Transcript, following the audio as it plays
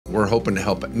we're hoping to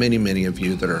help many of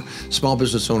you that are small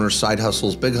business owners, side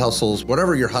hustles, big hustles,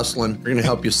 whatever you're hustling. We're going to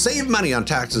help you save money on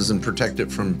taxes and protect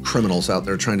it from criminals out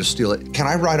there trying to steal it. Can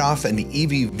I write off an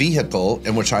EV vehicle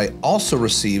in which I also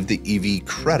receive the EV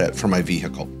credit for my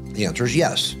vehicle? The answer is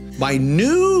yes. My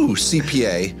new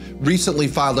CPA recently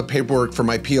filed the paperwork for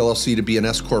my PLLC to be an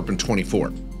S Corp in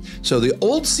 24. So the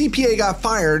old CPA got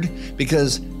fired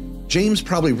because James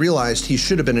probably realized he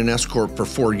should have been an S Corp for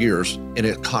 4 years, and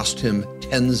it cost him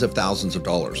tens of thousands of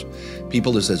dollars.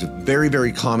 People, this is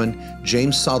very common.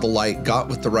 James saw the light, got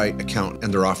with the right account,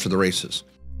 and they're off to the races.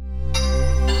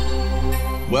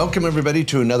 Welcome everybody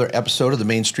to another episode of the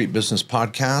Main Street Business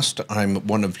Podcast. I'm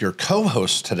one of your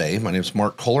co-hosts today. My name is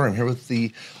Mark Kohler. I'm here with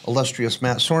the illustrious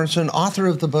Matt Sorensen, author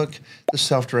of the book, The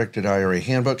Self-Directed IRA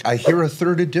Handbook. I hear a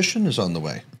third edition is on the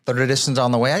way. Third edition's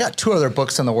on the way. I got 2 other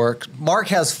books in the work. Mark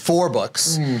has 4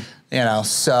 books,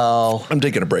 so I'm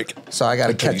taking a break. So I got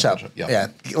to catch up. Yeah,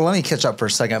 let me catch up for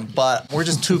a second. But we're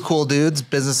just 2 cool dudes,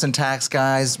 business and tax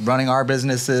guys, running our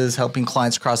businesses, helping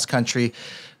clients across the country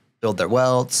build their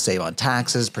wealth, save on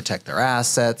taxes, protect their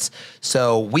assets.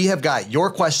 So we have got your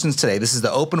questions today. This is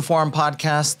the Open Forum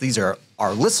podcast. These are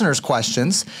our listeners'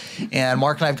 questions, and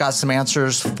Mark and I have got some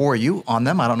answers for you on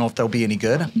them. I don't know if they'll be any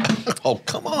good. Oh,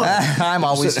 come on. I'm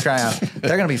always trying.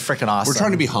 They're going to be freaking awesome. We're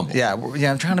trying to be humble. Yeah,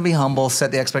 I'm trying to be humble,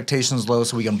 set the expectations low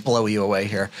so we can blow you away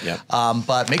here. Yeah.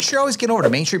 But make sure you always get over to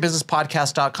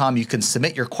mainstreetbusinesspodcast.com. You can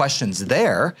submit your questions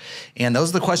there, and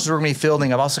those are the questions we're going to be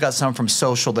fielding. I've also got some from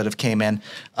social that have came in.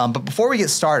 But before we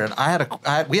get started,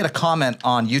 we had a comment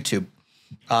on YouTube.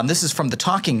 This is from the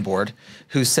Talking Board,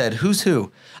 who said, "Who's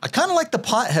who? I kind of like the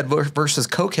pothead versus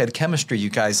cokehead chemistry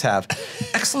you guys have.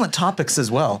 Excellent topics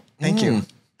as well. Thank you."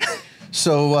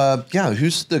 So,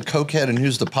 who's the cokehead and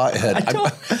who's the pothead?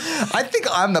 I think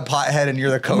I'm the pothead and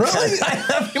you're the cokehead. Really?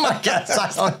 That'd be my guess. I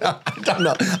don't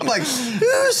know. I'm like,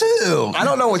 who's who? I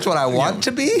don't know which one I want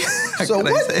to be. So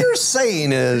what you're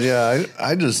saying is,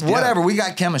 I just... Whatever, we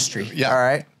got chemistry. Yeah. All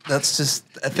right. That's just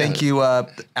thank you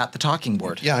at the Talking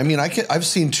Board. Yeah, I mean, I've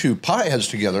seen 2 potheads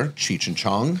together, Cheech and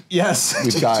Chong. Yes.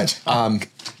 We've got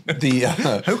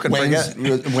who can forget?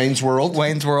 Wayne's World.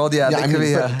 Wayne's World, yeah. I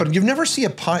mean, but you never see a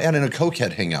pothead and a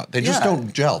cokehead hang out. They just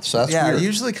don't gel, so that's weird.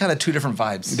 Usually kind of 2 different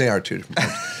vibes. They are 2 different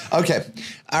vibes. Okay.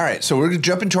 All right, so we're going to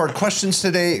jump into our questions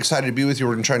today. Excited to be with you.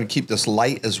 We're going to try to keep this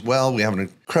light as well. We have an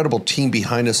incredible team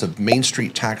behind us of Main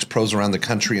Street tax pros around the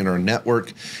country in our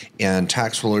network and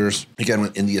tax lawyers,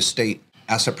 again, in the estate,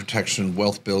 asset protection,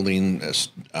 wealth building,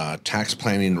 tax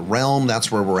planning realm. That's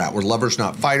where we're at. We're lovers,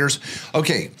 not fighters.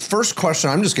 Okay, first question.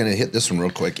 I'm just going to hit this one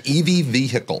real quick. EV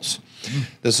vehicles.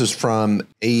 This is from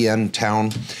AEN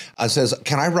Town. It says,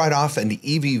 can I write off an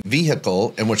EV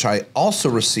vehicle in which I also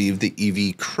receive the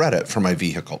EV credit for my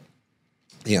vehicle?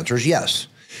 The answer is yes.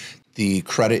 The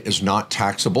credit is not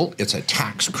taxable. It's a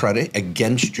tax credit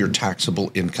against your taxable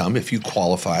income if you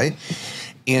qualify.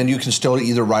 And you can still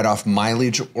either write off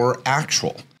mileage or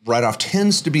actual. Write-off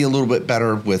tends to be a little bit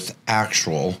better with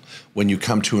actual when you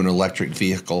come to an electric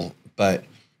vehicle, but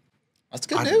that's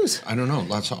good news. I don't know.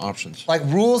 Lots of options. Like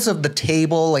rules of the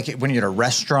table, like when you're at a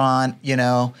restaurant,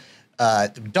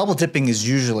 double dipping is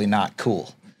usually not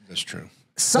cool. That's true.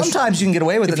 Sometimes you can get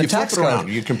away with it in the tax code.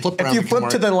 You can flip around. If you flip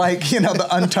to the the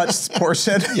untouched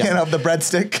portion, of the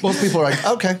breadstick. Most people are like,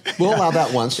 okay, we'll allow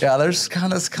that once. Yeah, there's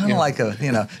kind of like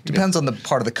a depends on the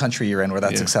part of the country you're in where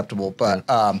that's acceptable. But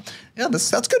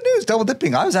that's good news. Double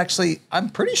dipping. I'm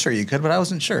pretty sure you could, but I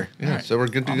wasn't sure. Yeah, right. So we're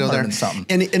good to go there. And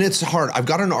it's hard. I've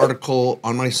got an article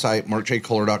on my site,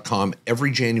 markjkohler.com. Every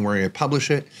January I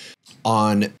publish it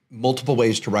on multiple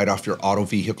ways to write off your auto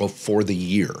vehicle for the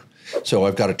year. So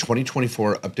I've got a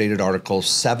 2024 updated article,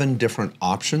 7 different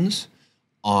options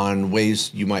on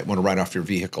ways you might want to write off your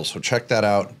vehicle. So check that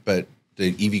out, but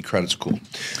the EV credit's cool.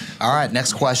 All right,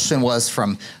 next question was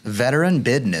from Veteran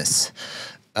Business.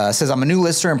 Says, I'm a new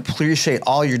listener and appreciate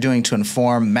all you're doing to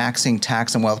inform, maxing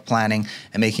tax and wealth planning,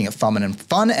 and making it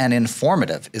fun and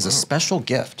informative is a special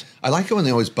gift. I like it when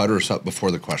they always butter us up before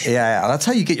the question. Yeah, that's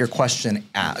how you get your question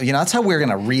out. That's how we're going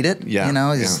to read it.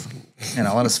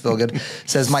 Let us feel good.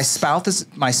 Says, my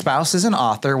spouse is an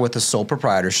author with a sole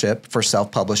proprietorship for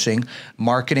self-publishing,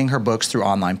 marketing her books through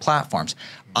online platforms.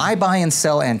 I buy and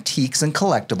sell antiques and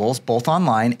collectibles, both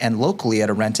online and locally at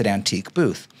a rented antique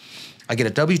booth. I get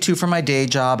a W-2 for my day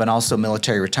job and also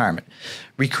military retirement.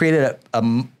 We created a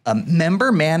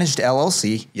member-managed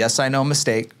LLC. Yes, I know,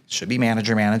 mistake. Should be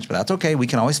manager-managed, but that's okay. We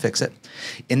can always fix it.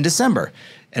 In December,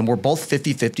 and we're both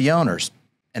 50-50 owners.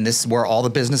 And this is where all the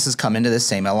businesses come into this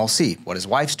same LLC. What his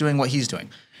wife's doing, what he's doing.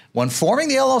 When forming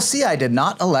the LLC, I did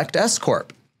not elect S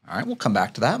Corp. All right, we'll come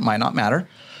back to that. Might not matter.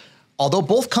 Although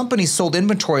both companies sold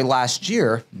inventory last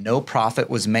year, no profit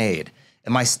was made.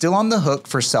 Am I still on the hook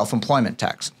for self-employment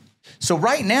tax? So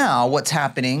right now, what's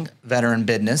happening, veteran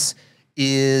business,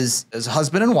 is as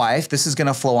husband and wife, this is going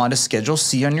to flow onto Schedule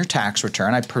C on your tax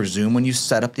return. I presume when you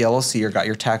set up the LLC or got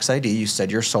your tax ID, you said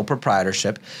your sole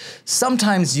proprietorship.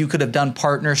 Sometimes you could have done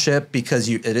partnership because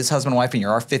it is husband and wife and you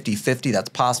are 50-50. That's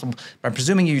possible. But I'm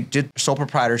presuming you did sole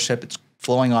proprietorship. It's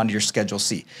flowing onto your Schedule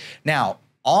C. Now,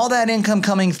 all that income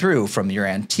coming through from your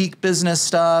antique business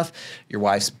stuff, your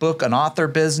wife's book and author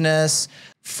business,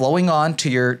 flowing on to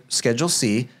your Schedule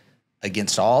C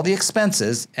against all the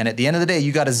expenses, and at the end of the day,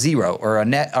 you got a zero or a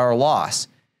net or a loss.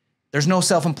 There's no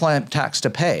self-employment tax to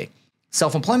pay.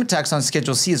 Self-employment tax on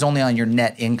Schedule C is only on your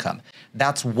net income.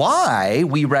 That's why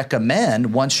we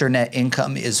recommend once your net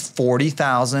income is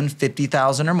 $40,000,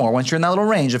 $50,000 or more, once you're in that little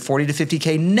range of 40 to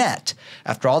 50K net,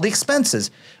 after all the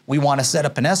expenses, we want to set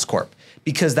up an S Corp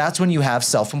because that's when you have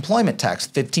self-employment tax.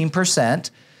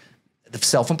 15%, the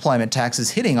self-employment tax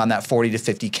is hitting on that 40 to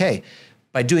 50K.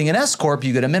 By doing an S Corp,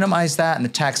 you got to minimize that and the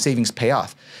tax savings pay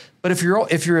off. But if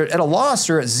you're at a loss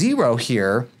or at zero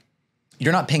here,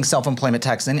 you're not paying self-employment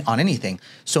tax on anything.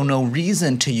 So no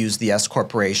reason to use the S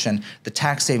corporation. The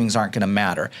tax savings aren't going to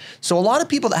matter. So a lot of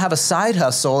people that have a side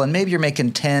hustle and maybe you're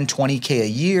making 10, 20K a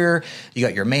year, you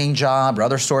got your main job or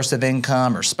other source of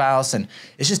income or spouse, and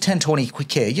it's just 10,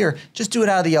 20K a year, just do it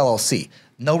out of the LLC.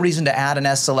 No reason to add an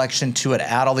S selection to it,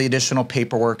 add all the additional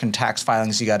paperwork and tax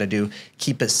filings you got to do.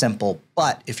 Keep it simple.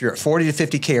 But if you're at 40 to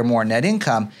 50K or more net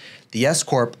income, the S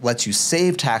Corp lets you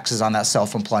save taxes on that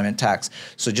self-employment tax.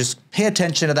 So just pay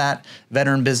attention to that.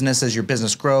 Veteran business, as your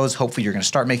business grows, hopefully you're going to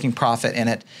start making profit in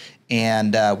it.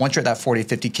 And once you're at that 40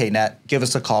 to 50K net, give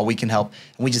us a call. We can help.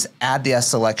 And we just add the S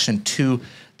selection to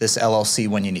this LLC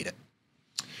when you need it.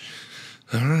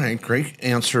 All right. Great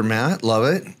answer, Matt. Love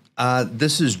it.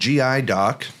 This is GI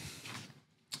Doc.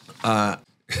 I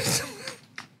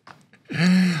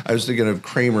was thinking of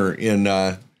Kramer in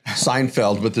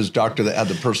Seinfeld with his doctor that had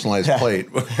the personalized plate.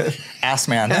 Ass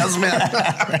man. Ass man.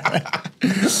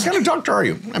 What kind of doctor are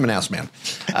you? I'm an ass man.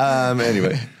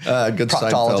 Anyway, good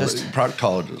Proctologist. Seinfeld.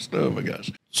 Proctologist. Oh my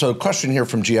gosh. So question here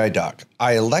from GI Doc.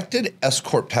 I elected S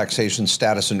Corp taxation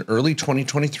status in early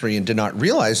 2023 and did not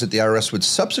realize that the IRS would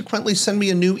subsequently send me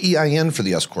a new EIN for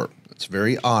the S Corp. It's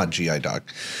very odd, GI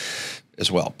Doc,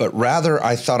 as well. But rather,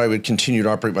 I thought I would continue to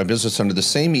operate my business under the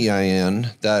same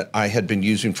EIN that I had been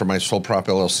using for my sole prop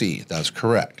LLC. That's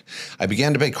correct. I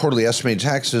began to pay quarterly estimated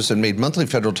taxes and made monthly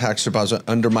federal tax deposit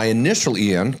under my initial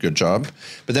EIN. Good job.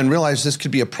 But then realized this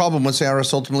could be a problem once the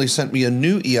IRS ultimately sent me a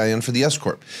new EIN for the S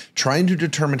Corp. Trying to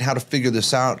determine how to figure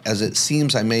this out, as it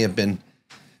seems I may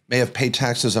have paid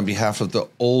taxes on behalf of the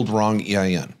old wrong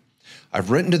EIN. I've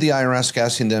written to the IRS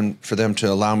asking for them to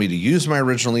allow me to use my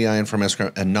original EIN from S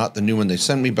Corp and not the new one they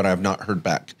sent me, but I have not heard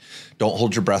back. Don't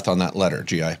hold your breath on that letter,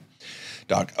 GI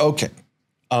Doc. Okay.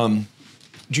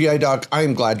 GI Doc, I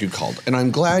am glad you called, and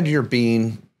I'm glad you're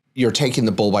taking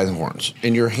the bull by the horns,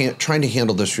 and you're trying to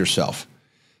handle this yourself.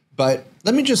 But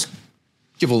let me just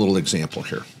give a little example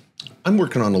here. I'm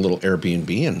working on a little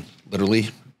Airbnb, and literally,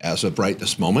 as of right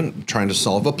this moment, trying to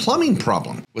solve a plumbing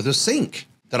problem with a sink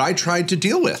that I tried to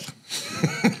deal with.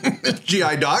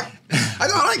 GI Doc, I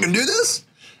thought I can do this.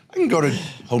 I can go to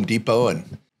Home Depot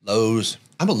and Lowe's.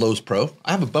 I'm a Lowe's Pro.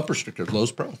 I have a bumper sticker at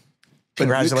Lowe's Pro. But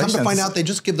congratulations. Come to find out, they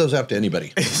just give those out to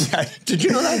anybody. Did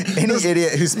you know that? Any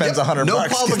idiot who spends $100 no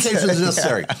qualifications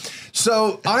necessary.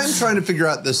 So I'm trying to figure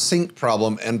out the sink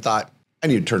problem and thought, I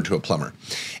need to turn to a plumber.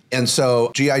 And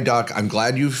so, GI Doc, I'm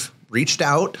glad you've reached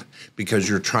out because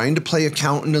you're trying to play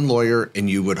accountant and lawyer, and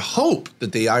you would hope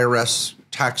that the IRS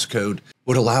tax code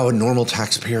would allow a normal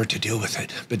taxpayer to deal with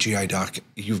it. But GI Doc,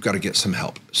 you've got to get some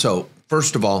help. So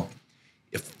first of all,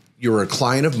 if you're a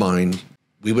client of mine,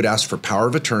 we would ask for power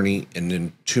of attorney, and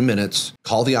in 2 minutes,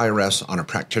 call the IRS on a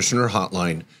practitioner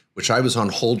hotline, which I was on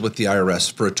hold with the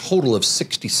IRS for a total of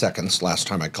 60 seconds last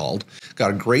time I called.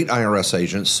 Got a great IRS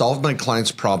agent, solved my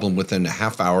client's problem within a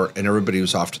half hour, and everybody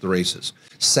was off to the races.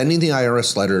 Sending the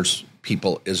IRS letters,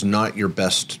 people, is not your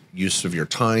best use of your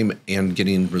time and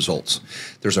getting results.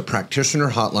 There's a practitioner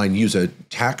hotline. Use a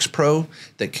tax pro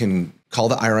that can call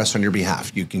the IRS on your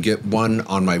behalf. You can get one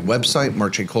on my website,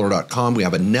 markjkohler.com. We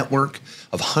have a network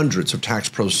of hundreds of tax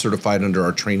pros certified under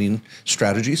our training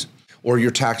strategies. Or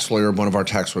your tax lawyer, one of our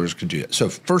tax lawyers could do it. So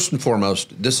first and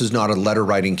foremost, this is not a letter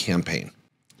writing campaign.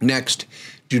 Next,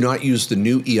 do not use the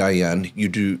new EIN.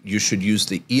 You should use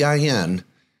the EIN.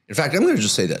 In fact, I'm going to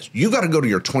just say this. You got to go to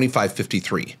your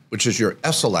 2553, which is your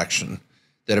S election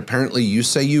that apparently you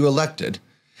say you elected,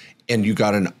 and you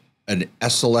got an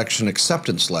S election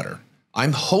acceptance letter.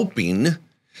 I'm hoping,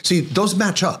 see, those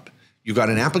match up. You've got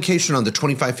an application on the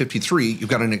 2553. You've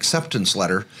got an acceptance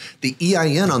letter. The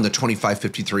EIN on the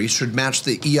 2553 should match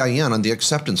the EIN on the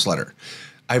acceptance letter.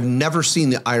 I've never seen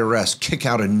the IRS kick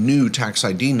out a new tax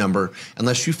ID number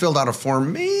unless you filled out a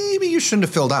form maybe you shouldn't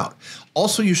have filled out.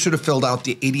 Also, you should have filled out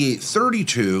the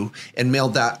 8832 and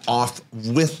mailed that off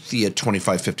with the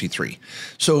 2553.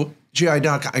 So, GI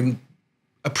Doc, I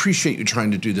appreciate you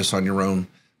trying to do this on your own,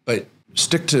 but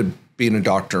stick to being a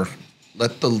doctor.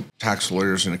 Let the tax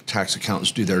lawyers and tax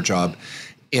accountants do their job.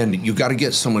 And you've got to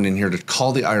get someone in here to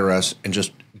call the IRS and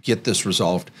just get this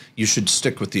resolved. You should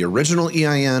stick with the original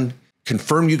EIN,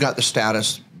 confirm you got the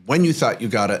status when you thought you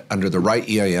got it under the right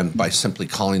EIN by simply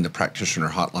calling the practitioner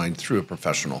hotline through a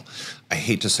professional. I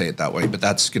hate to say it that way, but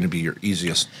that's going to be your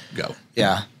easiest go.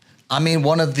 Yeah. I mean,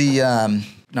 one of the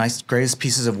greatest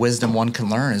pieces of wisdom one can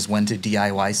learn is when to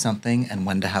DIY something and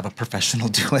when to have a professional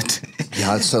do it.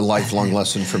 Yeah, it's a lifelong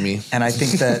lesson for me. And I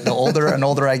think that the older and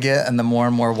older I get and the more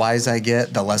and more wise I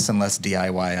get, the less and less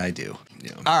DIY I do.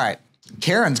 Yeah. All right.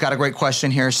 Karen's got a great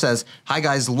question here. Says, hi,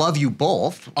 guys. Love you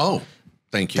both. Oh,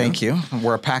 thank you. Thank you.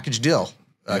 We're a package deal,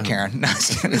 Karen. No,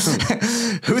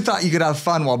 who thought you could have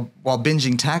fun while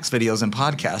binging tax videos and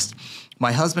podcasts?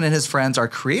 My husband and his friends are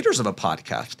creators of a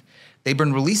podcast. They've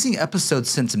been releasing episodes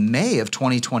since May of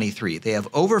 2023. They have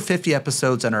over 50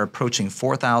 episodes and are approaching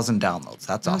 4,000 downloads.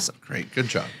 That's awesome. Great. Good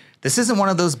job. This isn't one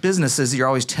of those businesses you're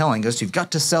always telling us you've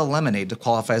got to sell lemonade to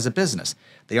qualify as a business.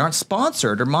 They aren't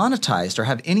sponsored or monetized or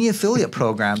have any affiliate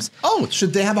programs. Oh,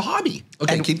 should they have a hobby?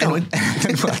 Okay, keep going.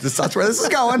 That's where this is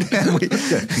going.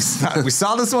 We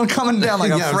saw this one coming down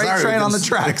like a freight train on the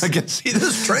tracks. I can see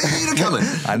this train coming.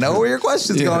 I know where your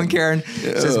question's going, Karen.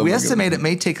 It says, we estimate it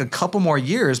may take a couple more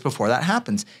years before that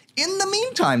happens. In the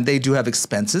meantime, they do have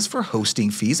expenses for hosting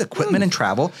fees, equipment, and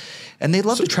travel. And they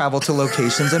love to travel to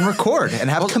locations and record and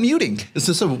have commuting. Is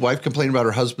this a wife complaining about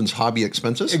her husband's hobby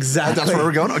expenses? Exactly. That's where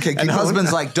we're going? Okay, and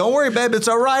husband's like, don't worry, babe, it's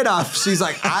a write-off. She's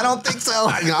like, I don't think so.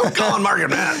 I'm calling Mark and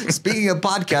Matt. Speaking of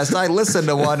podcasts, I listened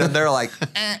to one and they're like,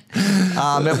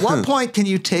 at what point can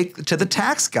you take to the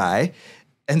tax guy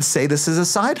and say this is a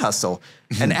side hustle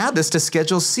and add this to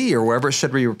Schedule C or wherever it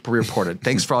should be reported?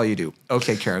 Thanks for all you do.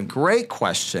 Okay, Karen, great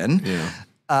question.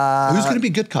 Yeah. Who's going to be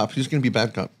good cop? Who's going to be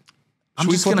bad cop? I'm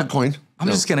just going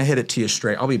to hit it to you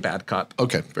straight. I'll be bad cop.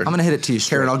 Okay. I'm going to hit it to you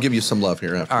straight. Karen, I'll give you some love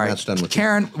here after Matt's done with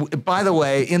Karen, by the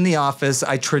way, in the office,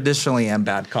 I traditionally am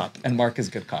bad cop and Mark is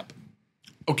good cop.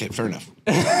 Okay, fair enough.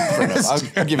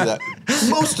 I'll give you that.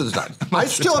 Most of the time. I'm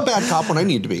still a bad cop when I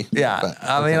need to be. Yeah.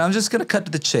 I mean, I'm just going to cut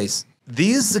to the chase.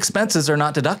 These expenses are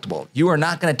not deductible. You are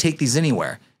not going to take these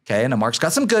anywhere. Okay. And Mark's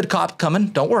got some good cop coming.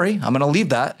 Don't worry. I'm going to leave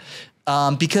that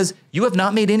because you have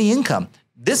not made any income.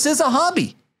 This is a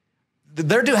hobby.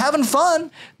 They're having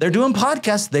fun. They're doing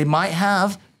podcasts. They might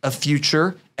have a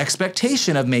future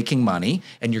expectation of making money,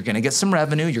 and you're going to get some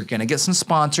revenue. You're going to get some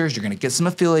sponsors. You're going to get some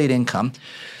affiliate income.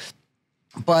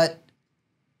 But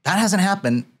that hasn't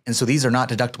happened, and so these are not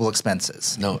deductible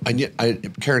expenses. No.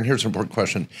 Karen, here's an important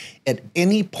question. At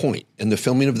any point in the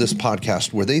filming of this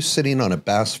podcast, were they sitting on a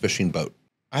bass fishing boat?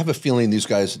 I have a feeling these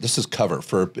guys, this is cover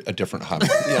for a different hobby.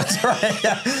 Yeah, that's right.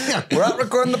 Yeah. We're not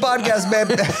recording the podcast, babe.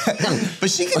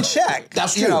 But she can check.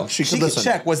 That's true. She can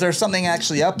check. Was there something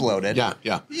actually uploaded?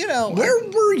 Yeah. Where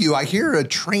were you? I hear a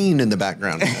train in the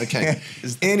background. Okay.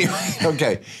 Anyway,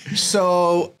 okay.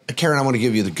 So, Karen, I want to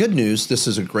give you the good news. This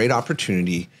is a great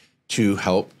opportunity to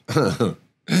help. I'm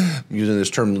using this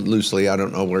term loosely. I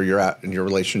don't know where you're at in your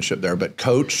relationship there, but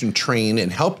coach and train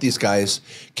and help these guys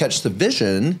catch the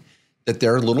vision that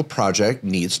their little project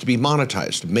needs to be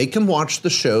monetized. Make them watch the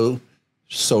show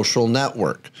Social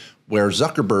Network, where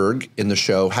Zuckerberg in the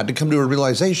show had to come to a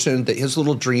realization that his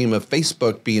little dream of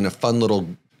Facebook being a fun little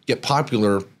get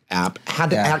popular app had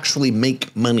to actually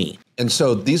make money. And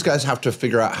so these guys have to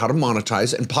figure out how to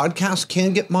monetize, and podcasts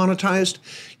can get monetized.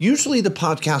 Usually the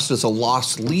podcast is a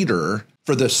loss leader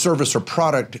for the service or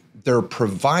product they're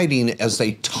providing as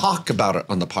they talk about it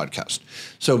on the podcast.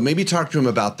 So maybe talk to them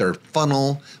about their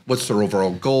funnel, what's their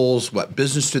overall goals, what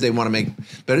business do they want to make,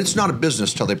 but it's not a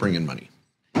business till they bring in money.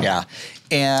 Yeah.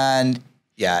 And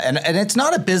it's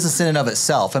not a business in and of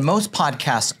itself. And most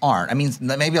podcasts aren't. I mean,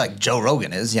 maybe like Joe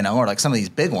Rogan is, or like some of these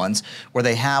big ones where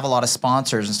they have a lot of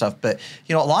sponsors and stuff. But,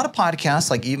 a lot of podcasts,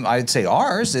 like even I'd say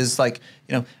ours is like,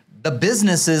 the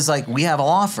business is like, we have a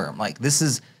law firm. Like this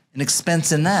is an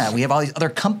expense in that. We have all these other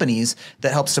companies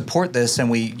that help support this,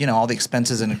 and we, all the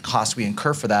expenses and the costs we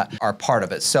incur for that are part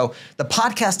of it. So the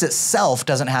podcast itself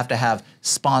doesn't have to have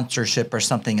sponsorship or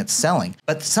something it's selling,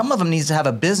 but some of them needs to have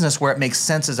a business where it makes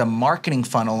sense as a marketing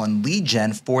funnel and lead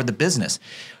gen for the business.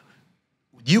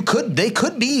 They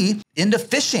could be into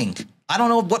fishing. I don't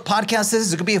know what podcast this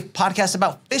is. It could be a podcast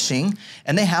about fishing,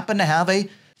 and they happen to have an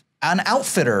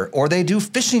outfitter, or they do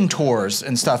fishing tours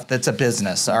and stuff. That's a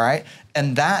business, all right?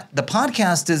 And that the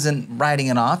podcast isn't writing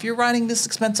it off. You're writing this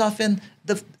expense off in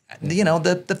the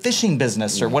fishing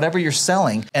business or whatever you're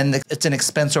selling, and it's an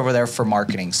expense over there for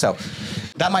marketing. So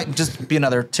that might just be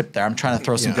another tip there. I'm trying to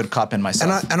throw some good cop in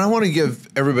myself. And I want to give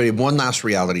everybody one last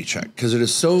reality check, because it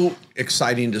is so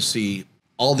exciting to see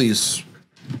all these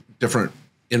different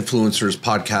influencers,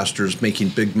 podcasters making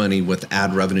big money with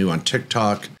ad revenue on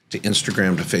TikTok to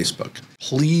Instagram to Facebook.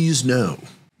 Please know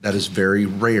that is very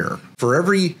rare. For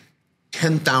every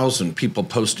 10,000 people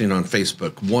posting on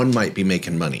Facebook, one might be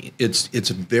making money. It's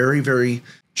very, very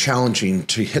challenging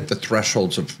to hit the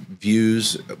thresholds of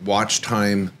views, watch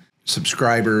time,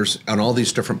 subscribers on all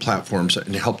these different platforms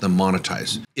and help them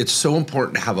monetize. It's so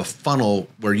important to have a funnel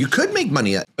where you could make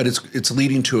money at, but it's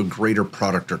leading to a greater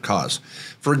product or cause.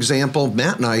 For example,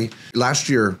 Matt and I, last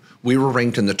year, we were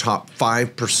ranked in the top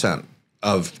 5%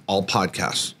 of all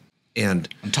podcasts. And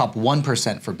top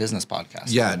 1% for business podcasts.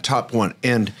 Yeah, top 1.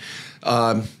 And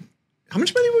how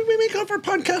much money would we make off our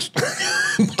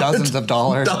podcast? Dozens of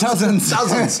dollars. Dozens.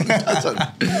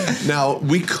 Now,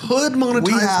 we could monetize.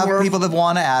 We have more. people that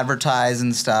want to advertise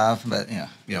and stuff, but yeah.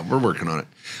 Yeah, we're working on it.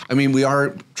 I mean, we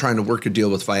are trying to work a deal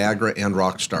with Viagra and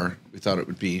Rockstar. We thought it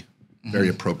would be very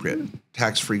appropriate.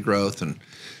 Tax-free growth and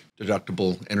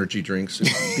deductible energy drinks.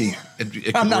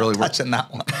 It I'm not really touching that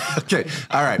one. Okay,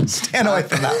 all right. Stand away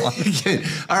from that one. Okay.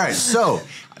 All right, so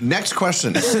next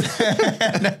question. This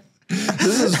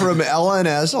is from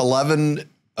LNS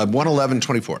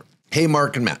 11124. Hey,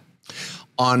 Mark and Matt.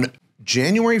 On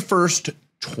January 1st,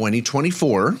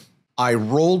 2024, I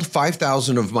rolled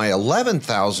 5,000 of my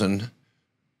 11,000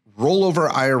 rollover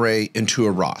IRA into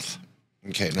a Roth.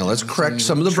 Okay, now let's correct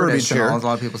some of the verbiage here. A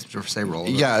lot of people say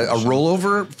rollover. Yeah, a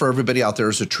rollover for everybody out there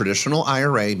is a traditional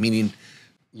IRA, meaning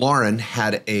Lauren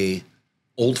had a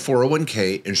old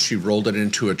 401k and she rolled it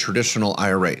into a traditional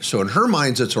IRA. So in her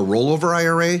minds, it's a rollover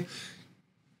IRA.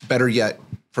 Better yet,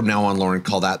 from now on, Lauren,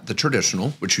 call that the traditional,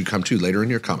 which you come to later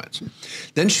in your comments.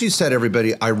 Then she said,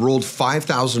 everybody, I rolled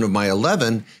 5,000 of my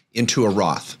 11 into a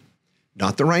Roth.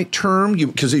 Not the right term,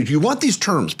 because you want these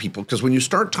terms, people, because when you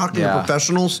start talking to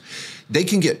professionals, they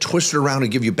can get twisted around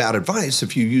and give you bad advice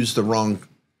if you use the wrong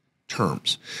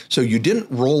terms. So you didn't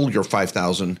roll your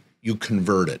 5,000, you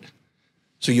converted.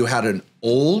 So you had an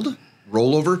old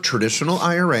rollover traditional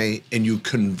IRA and you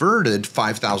converted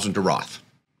 5,000 to Roth.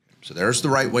 So there's the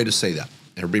right way to say that.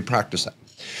 Everybody practice that.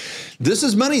 This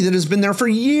is money that has been there for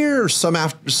years, some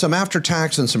after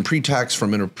tax and some pre-tax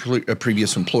from a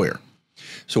previous employer.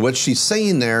 So what she's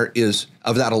saying there is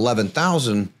of that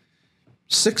 11,000,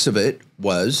 6 of it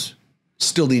was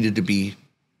still needed to be,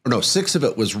 or no, 6 of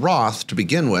it was Roth to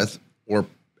begin with, or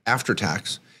after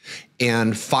tax,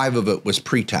 and 5 of it was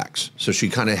pre-tax. So she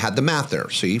kind of had the math there.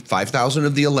 See, 5,000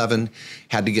 of the 11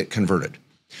 had to get converted.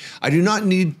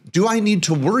 Do I need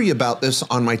to worry about this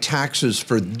on my taxes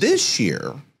for this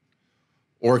year,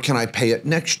 or can I pay it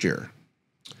next year?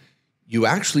 You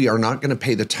actually are not going to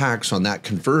pay the tax on that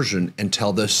conversion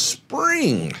until the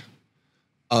spring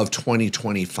of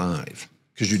 2025,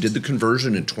 because you did the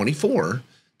conversion in 24.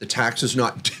 The tax is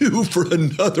not due for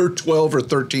another 12 or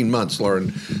 13 months,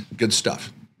 Lauren. Good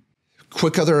stuff.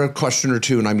 Quick other question or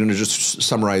two, and I'm going to just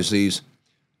summarize these.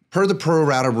 Per the pro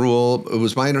rata rule, it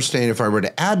was my understanding if I were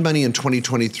to add money in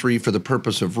 2023 for the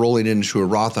purpose of rolling into a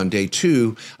Roth on day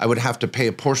 2, I would have to pay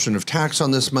a portion of tax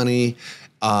on this money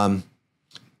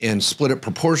and split it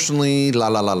proportionally, la,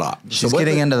 la, la, la. She's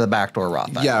getting into the backdoor Roth.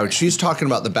 Yeah, she's talking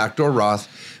about the backdoor Roth,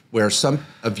 where some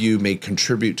of you may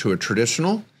contribute to a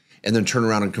traditional and then turn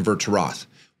around and convert to Roth.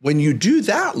 When you do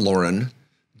that, Lauren,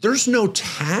 there's no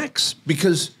tax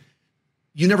because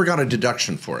you never got a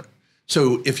deduction for it.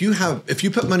 So if you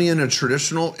put money in a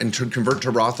traditional and to convert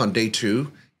to Roth on day 2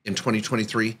 in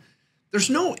 2023, there's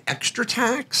no extra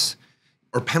tax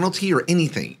or penalty or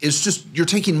anything. It's just you're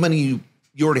taking money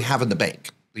you already have in the bank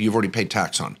that you've already paid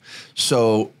tax on.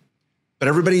 So, but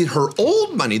everybody, her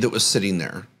old money that was sitting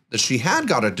there that she had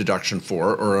got a deduction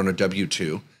for or on a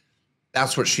W-2,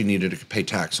 that's what she needed to pay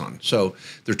tax on. So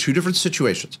they're 2 different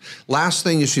situations. Last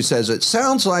thing is she says, it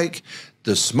sounds like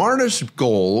the smartest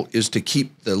goal is to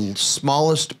keep the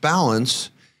smallest balance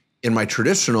in my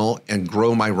traditional and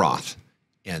grow my Roth.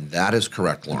 And that is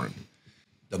correct, Lauren.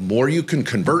 The more you can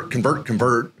contribute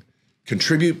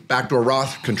backdoor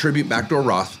Roth,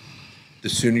 the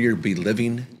sooner you'll be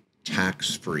living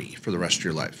tax-free for the rest of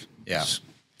your life. Yeah.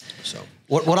 So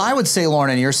what I would say,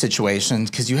 Lauren, in your situation,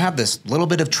 because you have this little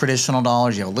bit of traditional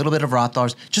dollars, you have a little bit of Roth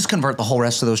dollars, just convert the whole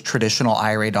rest of those traditional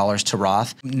IRA dollars to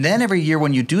Roth. And then every year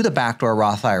when you do the backdoor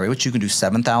Roth IRA, which you can do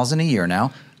 $7,000 a year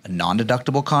now, a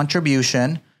non-deductible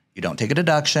contribution, you don't take a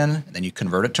deduction, and then you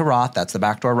convert it to Roth. That's the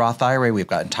backdoor Roth IRA. We've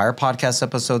got entire podcast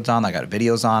episodes on. I got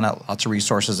videos on it, lots of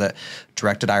resources at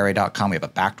directedira.com. We have a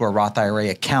backdoor Roth IRA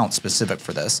account specific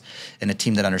for this and a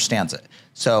team that understands it.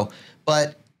 So,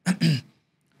 but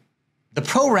the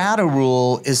pro rata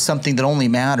rule is something that only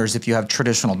matters if you have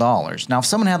traditional dollars. Now, if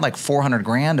someone had like 400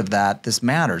 grand of that, this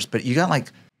matters, but you got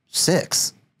like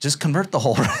 6. Just convert the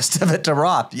whole rest of it to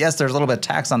Roth. Yes, there's a little bit of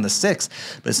tax on the 6,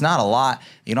 but it's not a lot.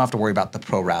 You don't have to worry about the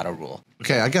pro rata rule.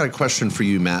 Okay, I got a question for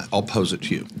you, Matt. I'll pose it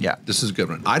to you. Yeah. This is a good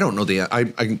one. I don't know the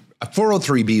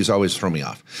 403Bs always throw me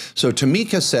off. So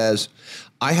Tamika says,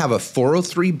 I have a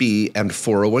 403B and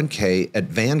 401k at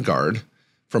Vanguard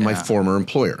from my former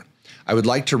employer. I would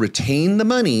like to retain the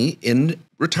money in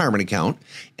retirement account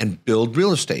and build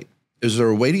real estate. Is there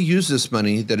a way to use this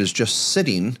money that is just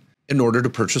sitting in order to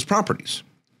purchase properties?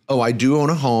 Oh, I do own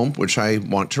a home, which I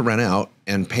want to rent out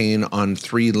and paying on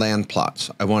 3 land plots.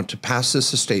 I want to pass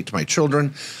this estate to my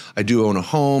children. I do own a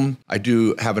home. I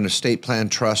do have an estate plan,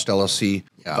 trust, LLC.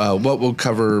 What will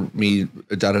cover me,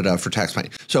 for tax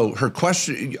planning? So her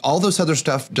question, all this other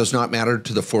stuff does not matter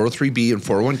to the 403B and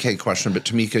 401k question, but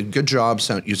Tamika, good job.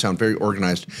 You sound very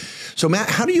organized. So Matt,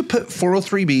 how do you put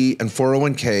 403B and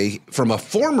 401k from a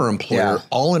former employer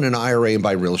all in an IRA and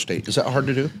buy real estate? Is that hard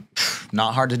to do?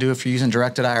 Not hard to do if you're using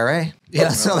directed IRA. Yeah,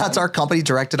 so that's our company,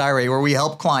 Directed IRA, where we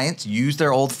help clients use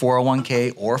their old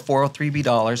 401k or 403B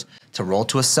dollars to roll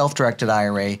to a self-directed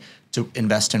IRA to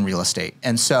invest in real estate.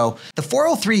 And so the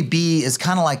 403B is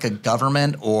kind of like a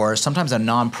government or sometimes a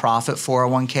nonprofit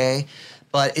 401k,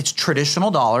 but it's traditional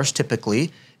dollars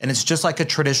typically, and it's just like a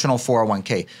traditional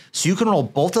 401k. So you can roll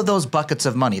both of those buckets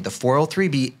of money, the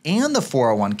 403B and the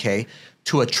 401k,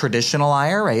 to a traditional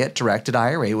IRA at Directed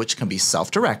IRA, which can be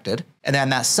self-directed. And then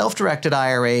that self-directed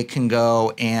IRA can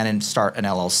go and start an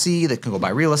LLC that can go buy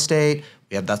real estate.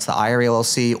 That's the IRA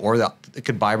LLC, or it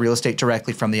could buy real estate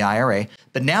directly from the IRA.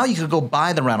 But now you could go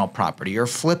buy the rental property or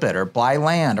flip it or buy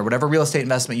land or whatever real estate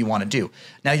investment you want to do.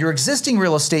 Now, your existing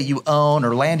real estate you own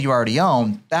or land you already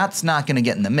own, that's not going to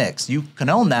get in the mix. You can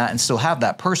own that and still have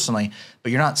that personally,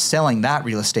 but you're not selling that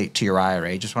real estate to your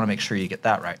IRA. Just want to make sure you get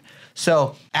that right.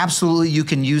 So absolutely, you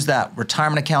can use that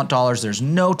retirement account dollars. There's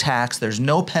no tax. There's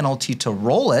no penalty to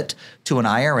roll it to an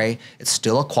IRA. It's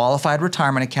still a qualified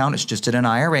retirement account. It's just in an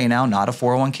IRA now, not a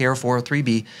 401k or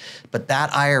 403b. But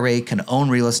that IRA can own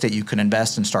real estate. You can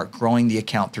invest and start growing the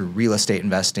account through real estate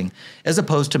investing, as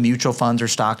opposed to mutual funds or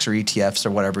stocks or ETFs or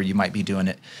whatever you might be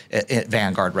doing at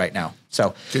Vanguard right now.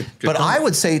 So, but I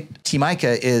would say, T.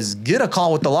 Micah, is get a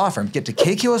call with the law firm. Get to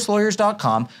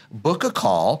kqslawyers.com, book a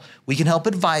call. We can help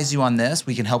advise you on this.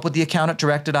 We can help with the account at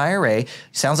Directed IRA.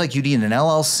 Sounds like you need an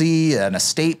LLC, an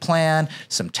estate plan,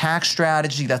 some tax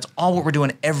strategy. That's all what we're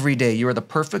doing every day. You are the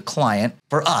perfect client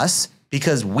for us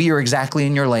because we are exactly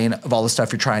in your lane of all the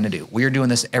stuff you're trying to do. We are doing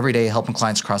this every day, helping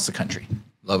clients across the country.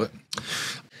 Love it.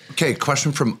 Okay,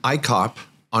 question from ICOP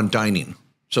on dining.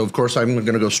 So, of course, I'm going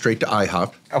to go straight to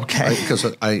IHOP. Okay. Because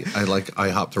I like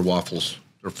IHOP. Their waffles,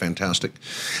 they're fantastic.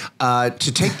 To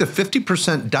take the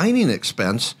 50% dining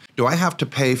expense, do I have to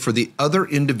pay for the other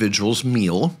individual's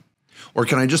meal, or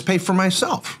can I just pay for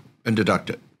myself and deduct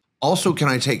it? Also, can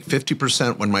I take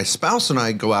 50% when my spouse and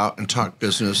I go out and talk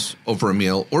business over a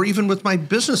meal, or even with my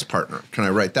business partner? Can I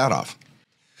write that off?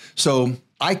 So,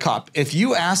 ICOP, if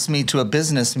you ask me to a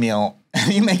business meal,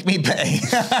 you make me pay.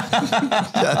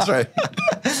 That's right.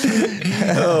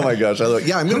 Oh my gosh! I'm going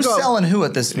to Who's selling who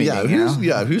at this meeting?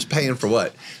 Who's paying for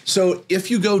what? So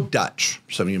if you go Dutch,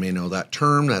 some of you may know that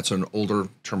term. That's an older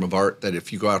term of art. That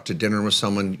if you go out to dinner with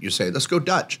someone, you say, "Let's go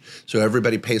Dutch." So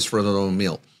everybody pays for their own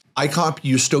meal. ICOP,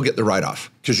 you still get the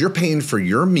write-off because you're paying for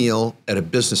your meal at a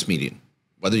business meeting.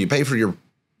 Whether you pay for your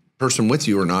person with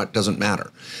you or not doesn't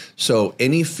matter. So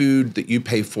any food that you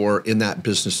pay for in that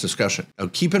business discussion. Now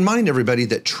keep in mind, everybody,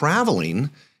 that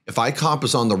traveling, if ICOP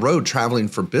is on the road traveling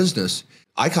for business,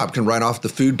 ICOP can write off the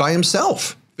food by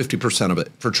himself, 50% of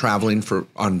it for traveling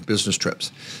on business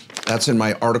trips. That's in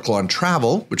my article on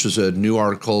travel, which is a new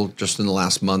article just in the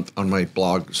last month on my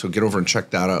blog. So get over and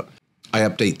check that out. I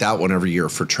update that one every year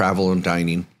for travel and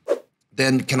dining.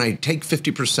 Then can I take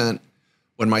 50%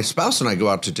 when my spouse and I go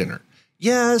out to dinner?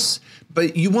 Yes,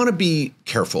 but you want to be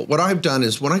careful. What I've done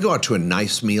is when I go out to a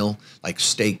nice meal, like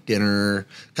steak dinner,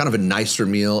 kind of a nicer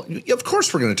meal, of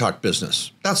course we're going to talk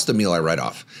business. That's the meal I write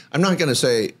off. I'm not going to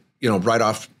say, write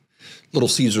off Little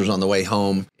Caesars on the way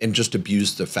home and just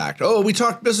abuse the fact. Oh, we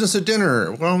talked business at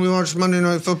dinner. Well, we watched Monday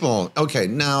Night Football. Okay,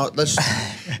 now let's.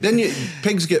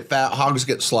 Pigs get fat, hogs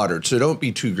get slaughtered. So don't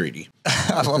be too greedy.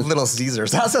 I love Little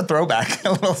Caesars. That's a throwback.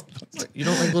 You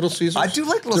don't like Little Caesars? I do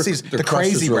like Little Caesars. The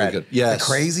crazy bread. Really, yes. The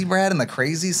crazy bread and the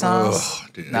crazy sauce.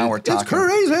 Oh, now we're talking. It's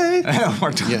crazy.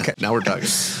 We're talking. Yeah, now we're talking.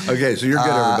 Okay, so you're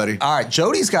good, everybody. All right,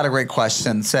 Jody's got a great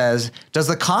question. Says, does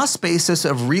the cost basis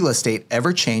of real estate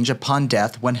ever change upon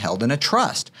death when held in a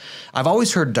trust? I've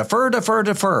always heard defer, defer,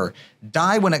 defer.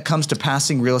 Die when it comes to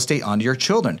passing real estate on to your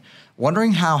children.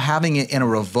 Wondering how having it in a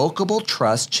revocable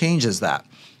trust changes that.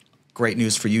 Great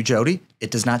news for you, Jody.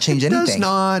 It does not change anything. It does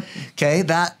not. Okay,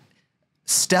 that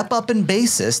step up in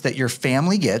basis that your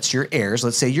family gets, your heirs,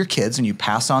 let's say your kids, and you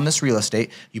pass on this real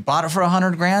estate, you bought it for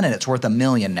 $100,000 and it's worth $1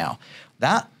 million now.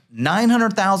 That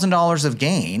 $900,000 of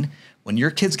gain, when your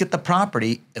kids get the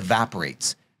property,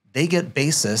 evaporates. They get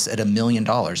basis at $1 million,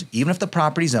 even if the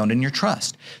property's owned in your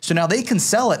trust. So now they can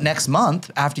sell it next month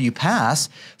after you pass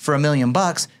for $1 million,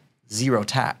 zero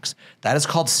tax. That is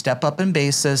called step up in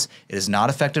basis. It is not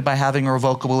affected by having a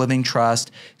revocable living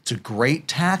trust. It's a great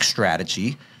tax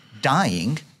strategy,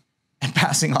 dying and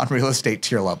passing on real estate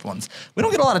to your loved ones. We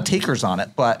don't get a lot of takers on it,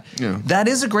 but that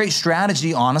is a great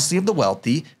strategy, honestly, of the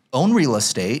wealthy. Own real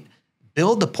estate,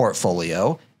 build the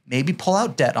portfolio, maybe pull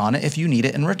out debt on it if you need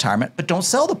it in retirement, but don't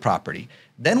sell the property.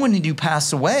 Then when you do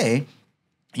pass away,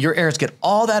 your heirs get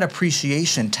all that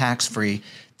appreciation tax-free.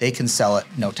 They can sell it,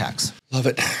 no tax. Love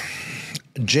it.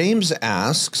 James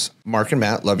asks, Mark and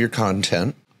Matt, love your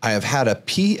content. I have had a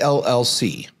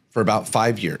PLLC for about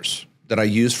 5 years that I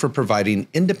use for providing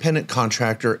independent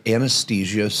contractor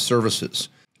anesthesia services.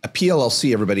 A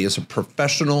PLLC, everybody, is a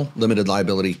professional limited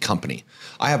liability company.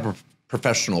 I have a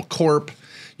professional Corp.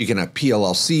 You can have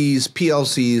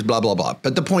PLLCs, blah, blah, blah.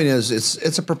 But the point is,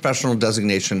 it's a professional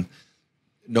designation.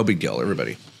 No big deal,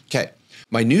 everybody. Okay.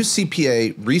 My new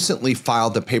CPA recently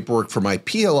filed the paperwork for my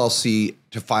PLLC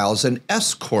to file as an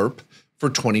S Corp for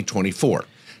 2024.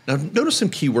 Now, notice some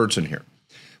key words in here.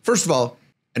 First of all,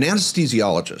 an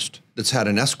anesthesiologist that's had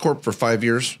an S Corp for 5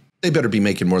 years, they better be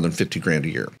making more than $50,000 a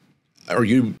year, or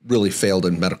you really failed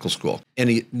in medical school.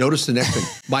 And notice the next thing.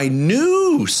 My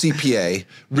new CPA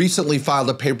recently filed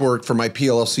the paperwork for my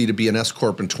PLLC to be an S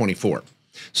Corp in 24.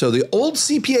 So the old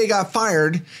CPA got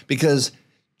fired because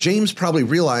James probably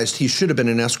realized he should have been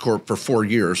an S Corp for 4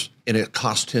 years, and it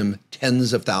cost him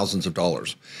tens of thousands of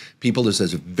dollars. People, this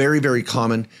is very, very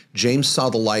common. James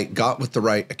saw the light, got with the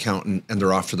right accountant, and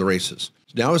they're off to the races.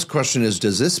 Now his question is,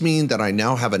 does this mean that I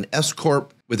now have an S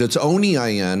Corp with its own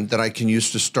EIN that I can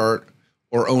use to start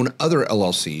or own other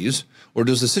LLCs? Or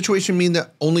does the situation mean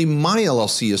that only my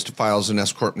LLC is to file as an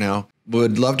S Corp now?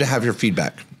 Would love to have your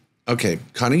feedback. Okay,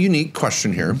 kind of unique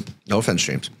question here. No offense,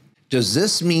 James. Does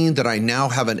this mean that I now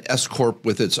have an S Corp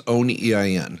with its own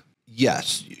EIN?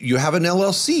 Yes, you have an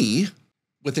LLC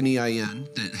with an EIN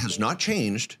that has not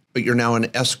changed, but you're now an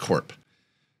S Corp.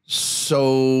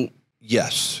 So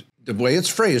yes, the way it's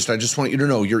phrased, I just want you to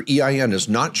know your EIN is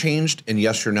not changed, and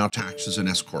yes, you're now taxed as an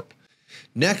S Corp.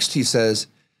 Next, he says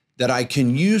that I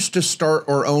can use to start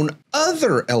or own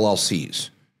other LLCs.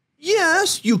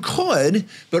 Yes, you could,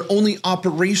 but only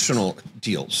operational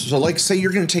deals. So like say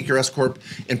you're going to take your S Corp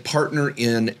and partner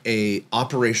in a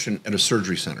operation at a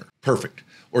surgery center. Perfect.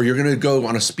 Or you're going to go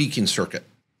on a speaking circuit,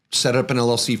 set up an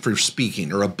LLC for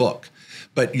speaking or a book.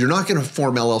 But you're not going to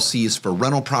form LLCs for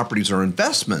rental properties or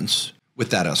investments with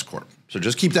that S Corp. So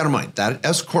just keep that in mind. That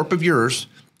S Corp of yours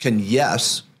can,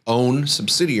 yes, own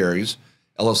subsidiaries,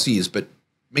 LLCs, but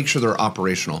make sure they're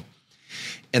operational.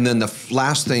 And then the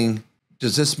last thing,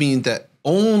 does this mean that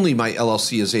only my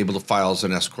LLC is able to file as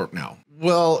an S Corp now?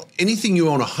 Well, anything you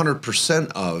own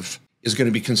 100% of is going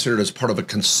to be considered as part of a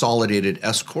consolidated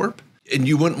S Corp, and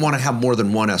you wouldn't want to have more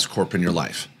than one S Corp in your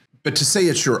life. But to say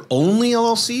it's your only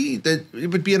LLC, that it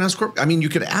would be an S Corp, I mean, you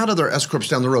could add other S Corps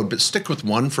down the road, but stick with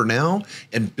one for now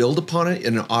and build upon it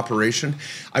in an operation.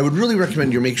 I would really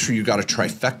recommend you make sure you got a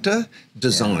trifecta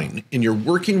design and you're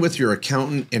working with your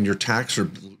accountant and your tax or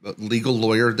legal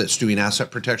lawyer that's doing asset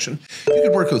protection. You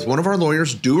could work with one of our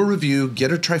lawyers, do a review,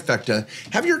 get a trifecta,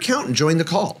 have your accountant join the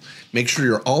call. Make sure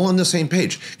you're all on the same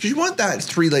page because you want that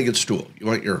three-legged stool. You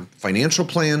want your financial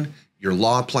plan, your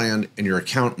law plan, and your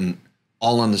accountant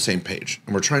all on the same page.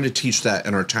 And we're trying to teach that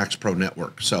in our Tax Pro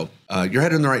network. So you're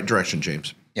headed in the right direction,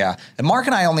 James. Yeah. And Mark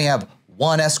and I only have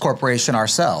one S corporation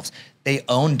ourselves. They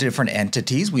own different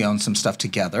entities. We own some stuff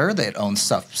together. They own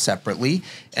stuff separately.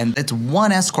 And it's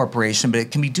one S corporation, but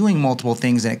it can be doing multiple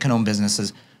things and it can own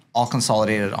businesses all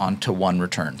consolidated onto one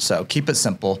return. So keep it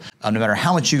simple. No matter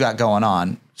how much you got going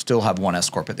on, still have one S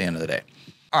corp at the end of the day.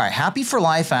 All right, Happy for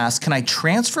Life asks, can I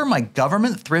transfer my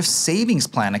government thrift savings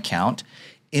plan account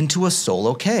into a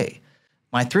solo K?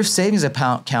 My thrift savings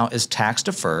account is tax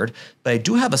deferred, but I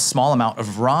do have a small amount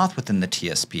of Roth within the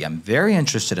TSP. I'm very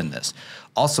interested in this.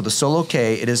 Also, the solo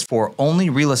K, it is for only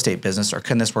real estate business, or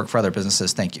can this work for other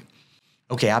businesses? Thank you.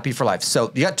 Okay, Happy for Life.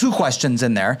 So you got 2 questions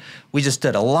in there. We just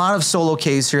did a lot of solo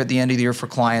Ks here at the end of the year for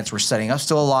clients. We're setting up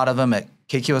still a lot of them at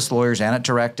KQS Lawyers and at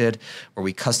Directed, where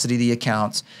we custody the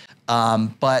accounts.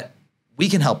 But we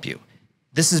can help you.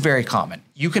 This is very common.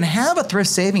 You can have a thrift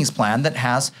savings plan that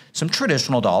has some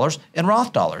traditional dollars and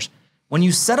Roth dollars. When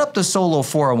you set up the solo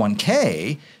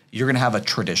 401k, you're going to have a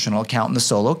traditional account in the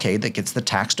solo K that gets the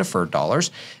tax deferred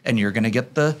dollars, and you're going to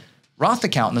get the Roth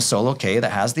account in the solo K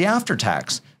that has the after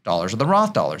tax dollars or the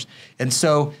Roth dollars. And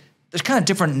so there's kind of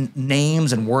different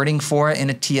names and wording for it in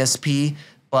a TSP,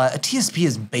 but a TSP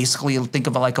is basically, think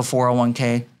of it like a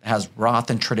 401k that has Roth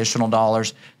and traditional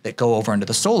dollars that go over into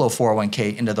the solo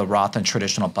 401k into the Roth and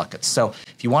traditional buckets. So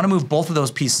if you want to move both of those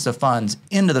pieces of funds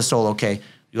into the solo K,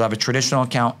 you'll have a traditional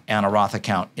account and a Roth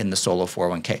account in the solo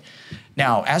 401k.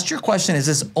 Now, as to your question, is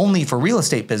this only for real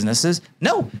estate businesses?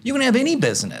 No, you can have any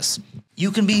business.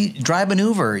 You can be drive an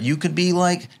Uber. You could be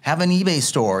like have an eBay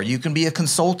store. You can be a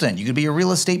consultant. You could be a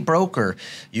real estate broker.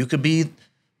 You could be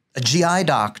a GI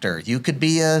doctor. You could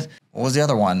be what was the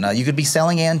other one? You could be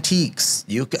selling antiques.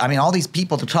 All these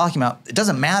people they're talking about, it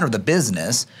doesn't matter the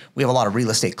business. We have a lot of real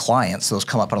estate clients, so those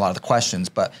come up in a lot of the questions.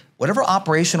 But whatever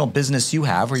operational business you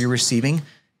have where you're receiving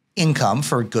income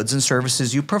for goods and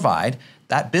services you provide,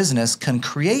 that business can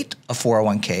create a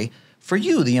 401k for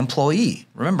you, the employee.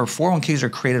 Remember, 401ks are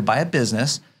created by a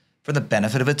business for the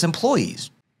benefit of its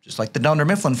employees. Just like the Dunder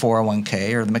Mifflin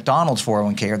 401k or the McDonald's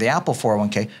 401k or the Apple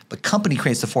 401k, the company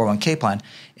creates the 401k plan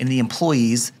and the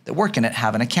employees that work in it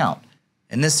have an account.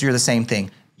 And this year, the same thing.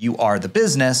 You are the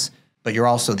business, but you're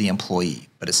also the employee.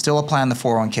 But it's still a plan the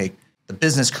 401k the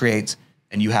business creates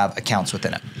and you have accounts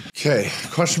within it. Okay,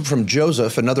 question from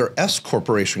Joseph, another S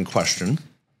Corporation question.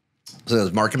 It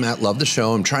says, Mark and Matt, love the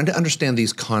show. I'm trying to understand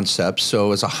these concepts.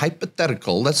 So as a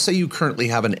hypothetical, let's say you currently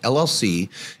have an LLC